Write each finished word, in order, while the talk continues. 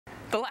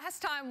The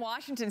last time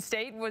Washington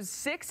State was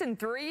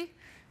 6-3,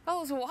 well, it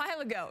was a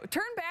while ago.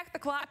 Turn back the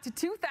clock to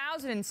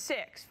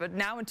 2006, but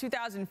now in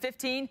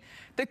 2015,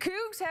 the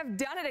Cougs have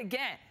done it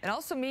again. It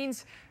also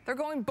means they're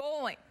going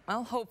bowling.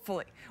 Well,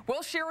 hopefully.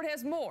 Will Sherwood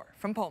has more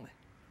from Pullman.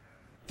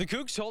 The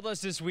Cougs told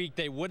us this week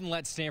they wouldn't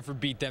let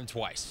Stanford beat them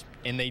twice,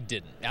 and they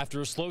didn't.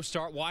 After a slow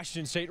start,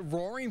 Washington State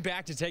roaring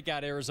back to take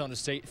out Arizona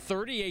State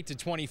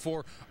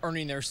 38-24,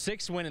 earning their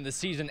 6th win in the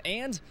season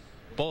and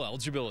bowl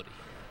eligibility.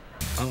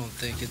 I don't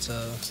think it's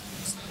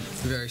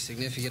very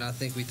significant. I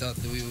think we thought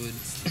that we've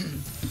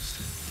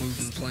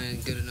been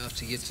playing good enough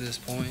to get to this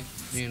point,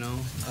 you know.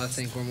 I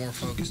think we're more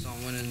focused on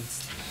winning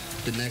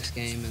the next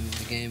game and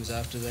the games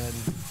after that.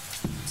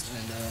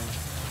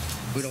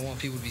 And we don't want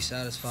people to be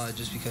satisfied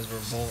just because we're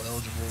bowl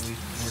eligible.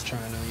 We're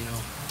trying to, you know,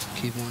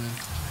 keep winning.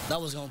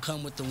 That was going to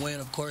come with the win,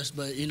 of course,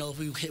 but, you know,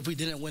 if we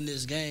didn't win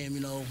this game,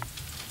 you know,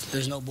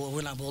 there's no bowl.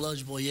 We're not bowl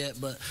eligible yet,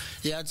 but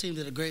yeah, our team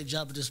did a great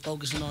job of just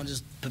focusing on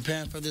just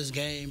preparing for this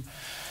game,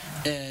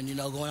 and you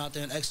know, going out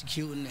there and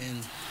executing.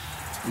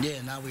 And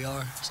yeah, now we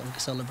are, so we can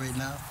celebrate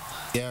now.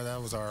 Yeah,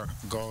 that was our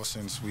goal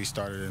since we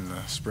started in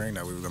the spring,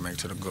 that we were going to make it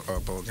to the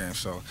bowl game.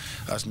 So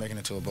us making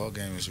it to a bowl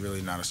game is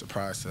really not a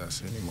surprise to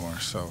us anymore.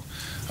 So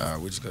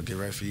we're just going to get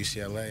ready for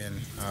UCLA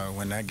and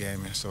win that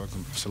game, and so it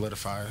can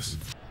solidify us.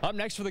 Up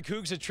next for the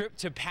Cougs, a trip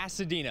to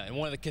Pasadena in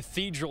one of the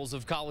cathedrals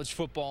of college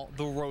football,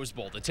 the Rose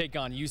Bowl, to take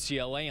on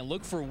UCLA and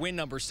look for win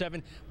number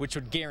 7, which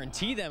would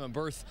guarantee them a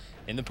berth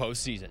in the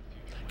postseason.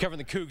 Covering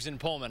the Cougs in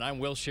Pullman, I'm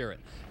Will Sherritt,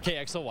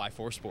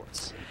 KXLY4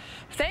 Sports.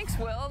 Thanks,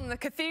 Will. And the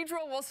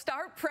Cathedral will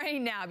start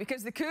praying now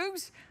because the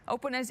Cougs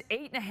open as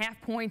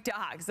 8.5-point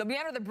dogs. They'll be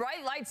under the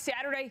bright lights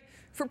Saturday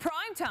for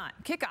prime time.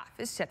 Kickoff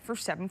is set for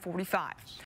 7:45.